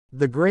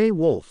The gray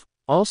wolf,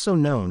 also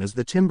known as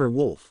the timber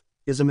wolf,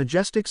 is a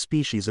majestic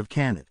species of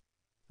canid.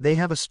 They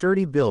have a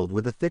sturdy build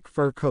with a thick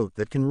fur coat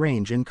that can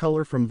range in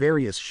color from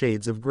various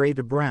shades of gray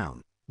to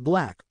brown,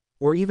 black,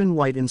 or even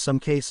white in some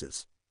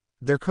cases.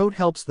 Their coat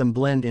helps them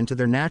blend into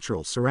their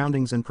natural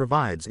surroundings and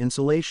provides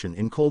insulation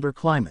in colder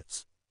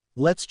climates.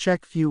 Let's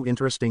check few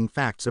interesting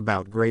facts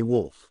about gray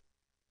wolf.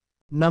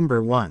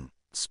 Number 1.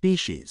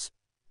 Species.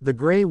 The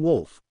gray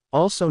wolf,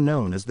 also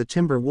known as the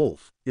timber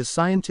wolf, is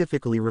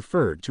scientifically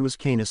referred to as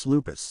Canis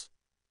lupus.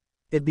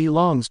 It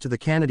belongs to the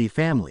Canidae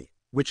family,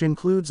 which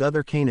includes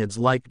other canids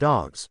like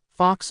dogs,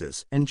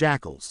 foxes, and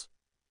jackals.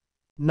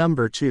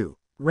 Number 2.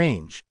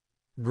 Range.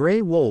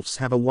 Gray wolves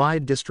have a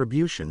wide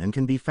distribution and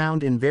can be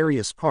found in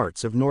various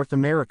parts of North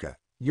America,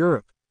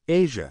 Europe,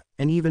 Asia,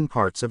 and even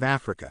parts of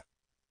Africa.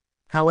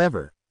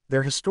 However,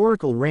 their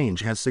historical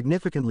range has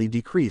significantly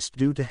decreased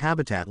due to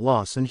habitat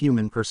loss and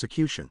human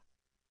persecution.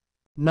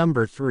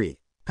 Number 3.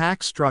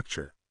 Pack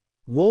structure.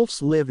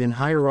 Wolves live in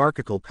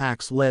hierarchical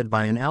packs led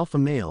by an alpha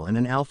male and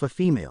an alpha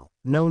female,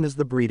 known as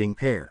the breeding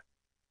pair.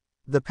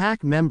 The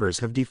pack members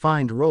have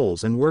defined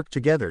roles and work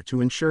together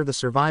to ensure the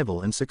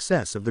survival and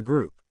success of the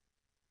group.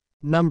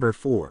 Number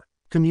 4.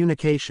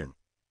 Communication.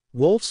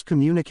 Wolves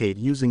communicate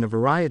using a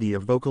variety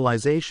of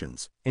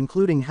vocalizations,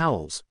 including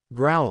howls,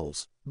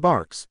 growls,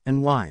 barks,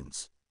 and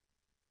whines.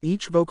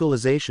 Each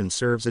vocalization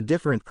serves a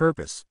different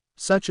purpose,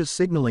 such as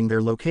signaling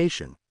their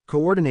location,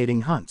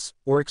 coordinating hunts,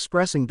 or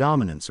expressing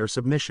dominance or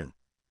submission.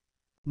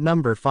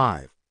 Number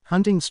 5.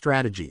 Hunting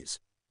strategies.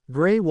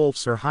 Gray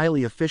wolves are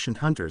highly efficient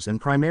hunters and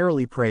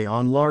primarily prey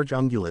on large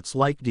ungulates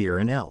like deer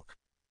and elk.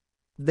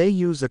 They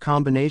use a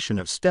combination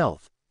of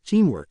stealth,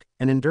 teamwork,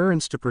 and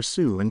endurance to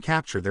pursue and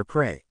capture their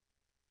prey.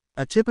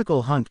 A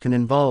typical hunt can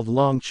involve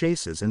long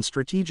chases and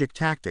strategic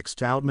tactics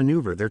to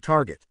outmaneuver their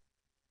target.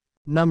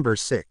 Number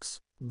 6.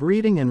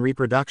 Breeding and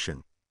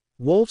reproduction.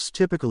 Wolves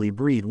typically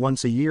breed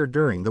once a year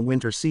during the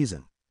winter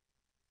season.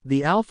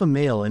 The alpha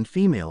male and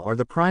female are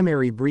the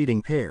primary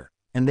breeding pair,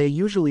 and they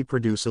usually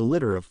produce a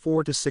litter of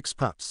 4 to 6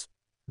 pups.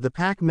 The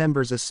pack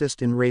members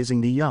assist in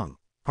raising the young,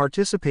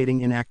 participating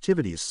in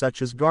activities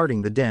such as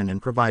guarding the den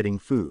and providing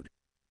food.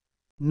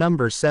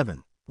 Number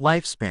 7.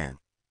 Lifespan.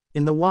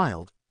 In the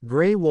wild,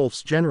 gray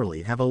wolves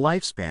generally have a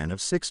lifespan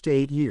of 6 to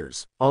 8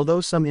 years,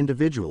 although some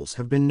individuals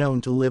have been known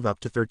to live up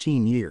to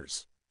 13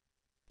 years.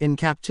 In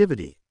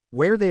captivity,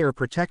 where they are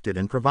protected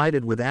and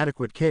provided with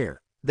adequate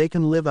care, they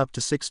can live up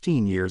to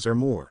 16 years or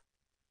more.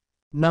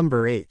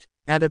 Number 8.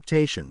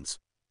 Adaptations.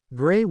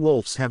 Gray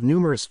wolves have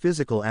numerous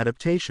physical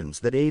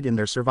adaptations that aid in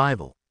their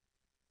survival.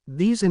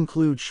 These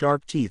include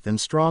sharp teeth and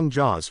strong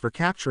jaws for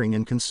capturing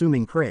and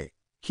consuming prey,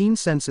 keen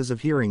senses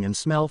of hearing and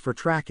smell for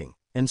tracking,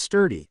 and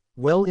sturdy,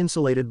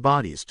 well-insulated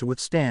bodies to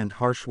withstand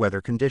harsh weather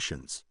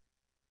conditions.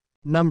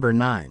 Number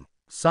 9.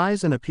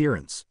 Size and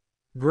appearance.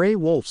 Gray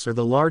wolves are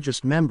the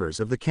largest members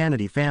of the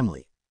Canidae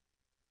family.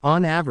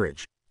 On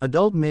average,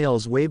 adult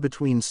males weigh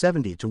between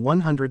 70 to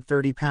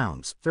 130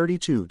 pounds,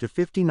 32 to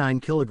 59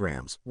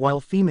 kilograms, while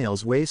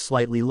females weigh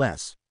slightly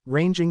less,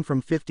 ranging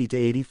from 50 to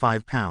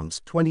 85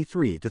 pounds,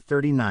 23 to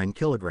 39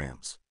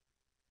 kilograms.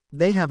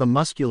 They have a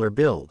muscular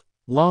build,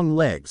 long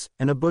legs,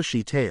 and a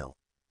bushy tail.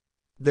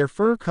 Their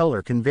fur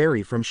color can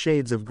vary from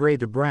shades of gray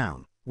to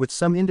brown, with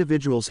some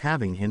individuals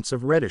having hints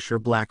of reddish or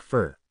black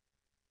fur.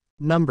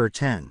 Number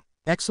 10.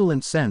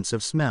 Excellent sense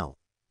of smell.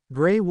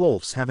 Gray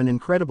wolves have an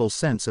incredible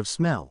sense of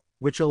smell,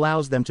 which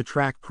allows them to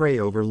track prey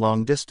over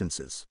long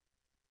distances.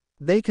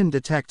 They can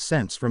detect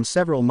scents from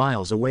several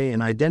miles away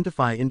and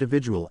identify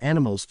individual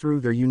animals through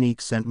their unique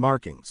scent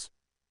markings.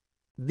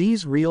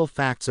 These real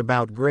facts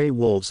about gray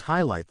wolves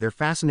highlight their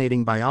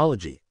fascinating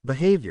biology,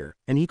 behavior,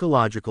 and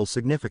ecological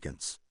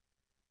significance.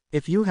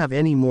 If you have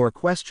any more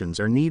questions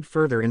or need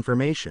further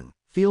information,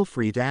 feel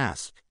free to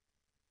ask.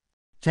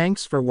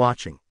 Thanks for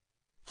watching.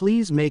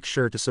 Please make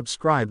sure to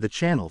subscribe the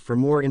channel for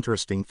more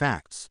interesting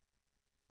facts.